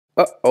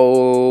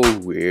Uh-oh,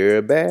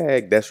 we're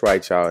back. That's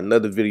right, y'all.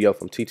 Another video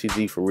from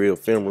TTG For Real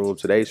Film Room.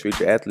 Today's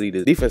featured athlete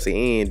is defensive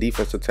end,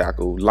 defensive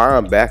tackle,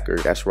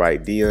 linebacker. That's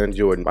right, Dion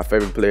Jordan. My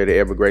favorite player to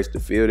ever grace the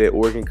field at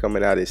Oregon,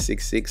 coming out at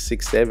 6'6",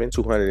 6'7",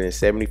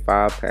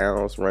 275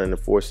 pounds, running a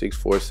 4'6",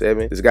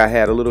 4'7". This guy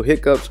had a little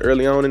hiccups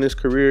early on in his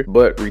career,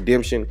 but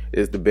redemption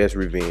is the best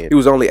revenge. He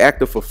was only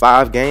active for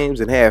 5 games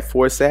and had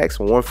 4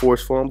 sacks and 1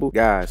 forced fumble.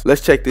 Guys,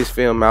 let's check this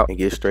film out and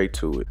get straight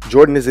to it.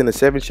 Jordan is in the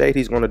 7 shade.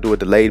 He's going to do a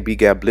delayed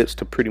B-gap blitz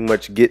to pretty much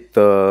get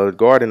the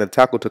guard and the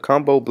tackle to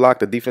combo block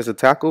the defensive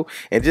tackle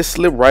and just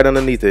slip right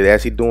underneath it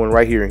as he's doing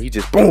right here, and he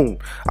just boom.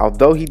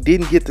 Although he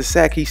didn't get the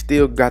sack, he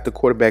still got the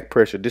quarterback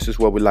pressure. This is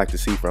what we like to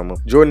see from him.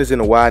 Jordan is in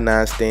a wide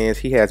 9 stance.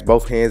 He has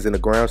both hands in the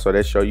ground, so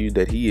that shows you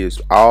that he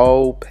is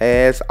all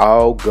pass,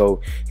 all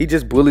go. He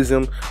just bullies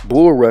him,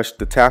 bull rush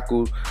the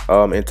tackle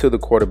into the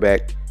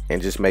quarterback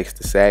and just makes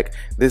the sack.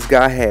 This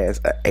guy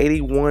has an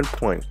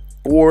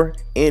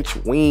 81.4-inch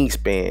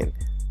wingspan.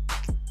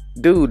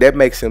 Dude, that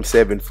makes him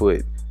 7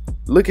 foot.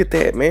 Look at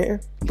that, man.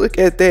 Look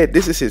at that.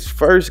 This is his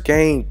first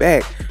game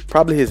back.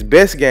 Probably his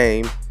best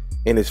game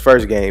in his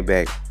first game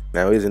back.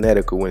 Now, isn't that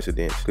a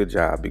coincidence? Good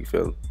job, big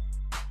fella.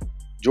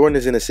 Jordan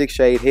is in a 6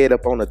 shade, head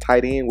up on the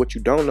tight end. What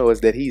you don't know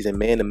is that he's in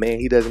man-to-man.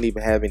 He doesn't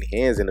even have any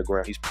hands in the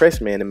ground. He's pressed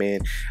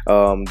man-to-man.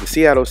 The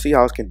Seattle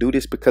Seahawks can do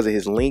this because of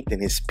his length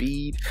and his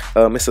speed.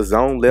 It's a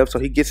zone left, so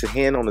he gets his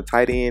hand on the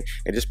tight end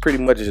and just pretty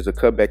much is a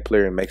cutback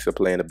player and makes a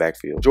play in the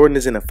backfield. Jordan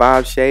is in a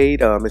 5 shade.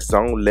 It's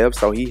zone left,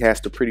 so he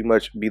has to pretty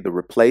much be the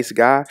replace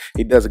guy.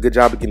 He does a good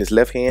job of getting his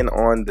left hand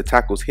on the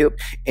tackle's hip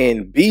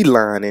and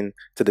beelining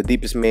to the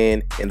deepest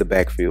man in the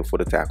backfield for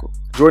the tackle.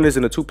 Jordan is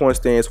in a 2-point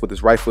stance with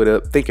his right foot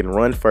up, thinking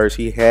run first.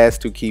 He has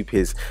to keep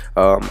his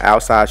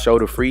outside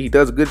shoulder free. He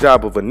does a good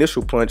job of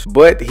initial punch,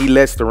 but he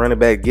lets the running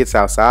back gets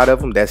outside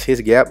of him. That's his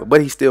gap, but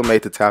he still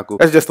made the tackle.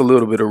 That's just a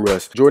little bit of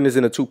rust. Jordan is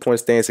in a 2-point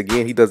stance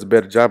again. He does a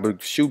better job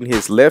of shooting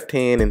his left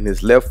hand and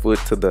his left foot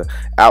to the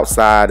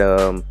outside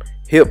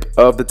hip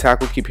of the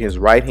tackle, keeping his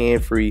right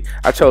hand free.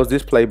 I chose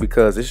this play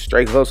because it's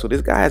straight hustle.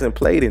 This guy hasn't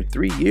played in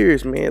 3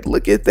 years, man.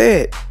 Look at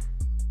that.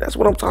 That's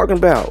what I'm talking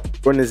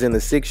about. Jordan is in the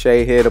 6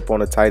 shade, head up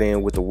on the tight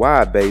end with the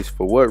wide base.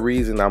 For what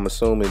reason? I'm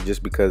assuming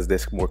just because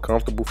that's more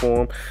comfortable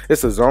for him.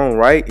 It's a zone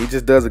right. He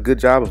just does a good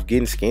job of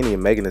getting skinny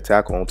and making the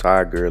tackle on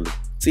Ty Gurley.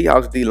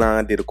 Seahawks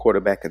D-line did a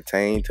quarterback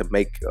contain to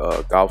make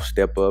Golf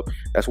step up.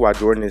 That's why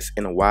Jordan is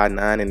in a wide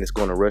 9 and is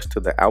going to rush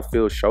to the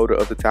outfield shoulder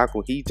of the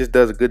tackle. He just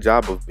does a good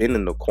job of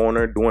bending the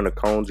corner, doing a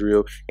cone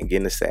drill, and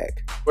getting a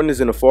sack. Jordan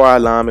is in a 4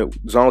 alignment,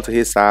 zone to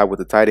his side with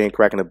the tight end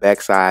cracking the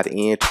backside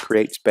in to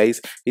create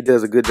space. He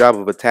does a good job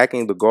of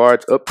attacking the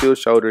guard's upfield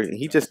shoulder, and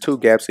he just 2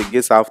 gaps it,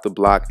 gets off the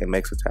block, and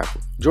makes a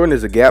tackle. Jordan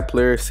is a gap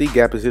player.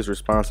 C-gap is his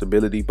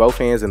responsibility. Both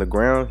hands in the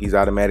ground. He's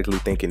automatically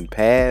thinking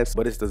pass,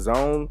 but it's the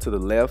zone to the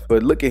left.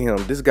 But look at him.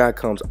 This guy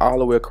comes all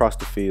the way across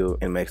the field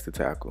and makes the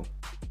tackle.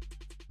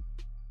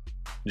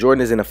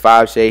 Jordan is in a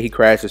 5 shade. He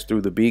crashes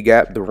through the B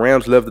gap. The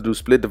Rams love to do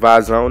split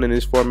divide zone in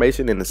this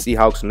formation, and the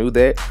Seahawks knew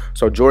that.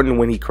 So Jordan,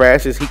 when he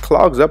crashes, he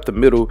clogs up the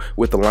middle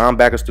with the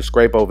linebackers to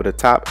scrape over the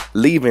top,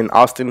 leaving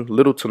Austin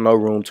little to no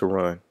room to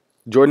run.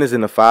 Jordan is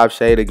in a 5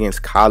 shade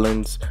against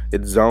Collins.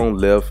 It's zone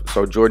left,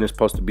 so Jordan is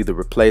supposed to be the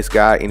replace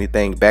guy.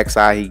 Anything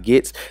backside he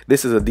gets.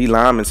 This is a D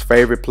lineman's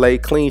favorite play.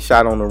 Clean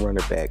shot on the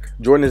running back.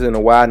 Jordan is in a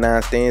wide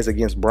 9 stance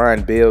against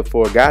Brian Bell.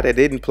 For a guy that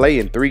didn't play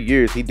in 3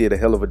 years, he did a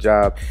hell of a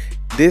job.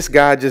 This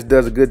guy just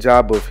does a good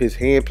job of his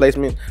hand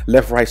placement.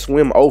 Left-right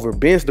swim over,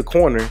 bends the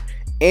corner,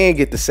 and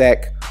get the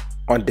sack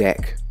on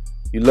Dak.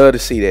 You love to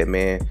see that,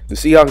 man. The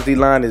Seahawks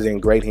D-line is in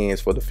great hands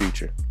for the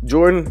future.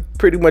 Jordan,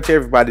 pretty much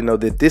everybody know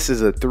that this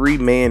is a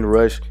 3-man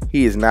rush.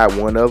 He is not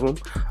one of them.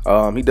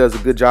 He does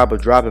a good job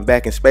of dropping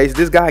back in space.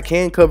 This guy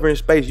can cover in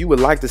space. You would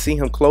like to see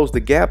him close the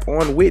gap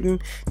on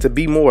Witten to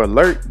be more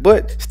alert,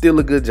 but still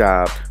a good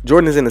job.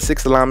 Jordan is in the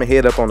 6 alignment,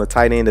 head up on the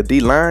tight end. The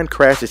D-line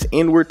crashes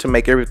inward to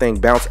make everything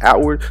bounce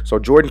outward. So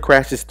Jordan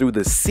crashes through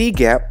the C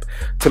gap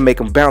to make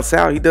him bounce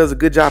out. He does a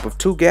good job of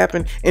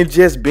 2-gapping and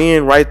just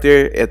being right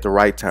there at the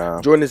right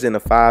time. Jordan is in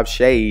a 5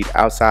 shade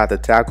outside the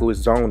tackle, is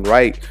zone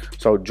right.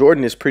 So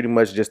Jordan is pretty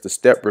much just a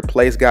step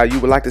replace guy. You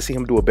would like to see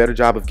him do a better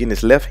job of getting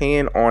his left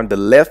hand on the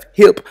left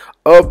hip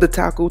of the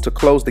tackle to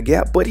close the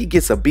gap, but he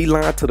gets a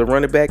beeline to the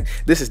running back.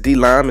 This is D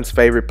lineman's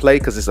favorite play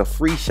because it's a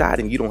free shot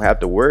and you don't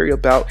have to worry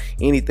about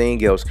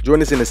anything else.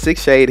 Jordan is in the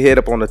 6 shade, head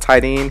up on the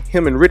tight end.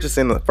 Him and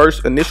Richardson, the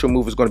first initial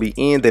move is going to be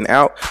in then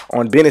out.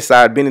 On Bennett's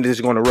side, Bennett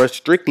is going to rush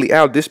strictly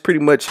out. This pretty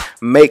much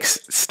makes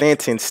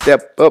Stanton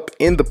step up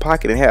in the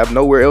pocket and have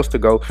nowhere else to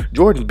go.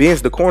 Jordan bends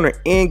the corner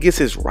and gets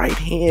his right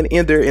hand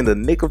in there in the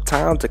nick of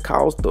time to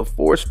cause the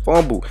forced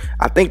fumble.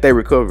 I think they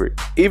recovered.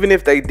 Even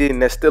if they didn't,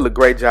 that's still a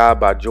great job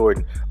by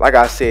Jordan. Like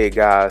I said,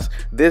 guys,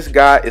 this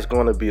guy is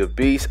going to be a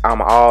beast.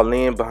 I'm all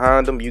in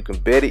behind him. You can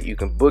bet it. You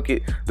can book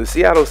it. The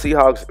Seattle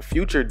Seahawks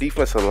future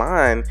defensive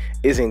line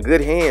is in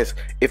good hands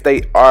if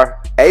they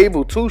are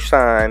able to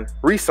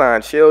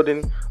re-sign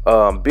Sheldon,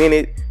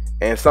 Bennett,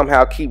 and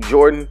somehow keep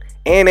Jordan.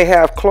 And they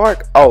have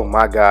Clark. Oh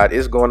my God,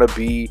 it's going to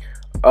be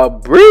A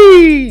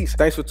breeze.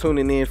 Thanks for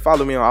tuning in.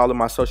 Follow me on all of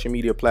my social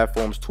media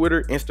platforms: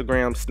 Twitter,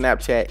 Instagram,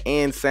 Snapchat,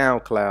 and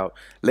SoundCloud.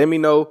 Let me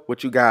know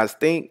what you guys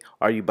think.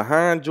 Are you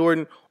behind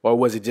Jordan, or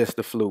was it just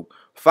a fluke?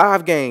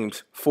 5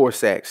 games, 4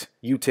 sacks.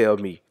 You tell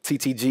me.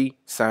 TTG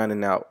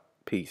signing out.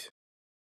 Peace.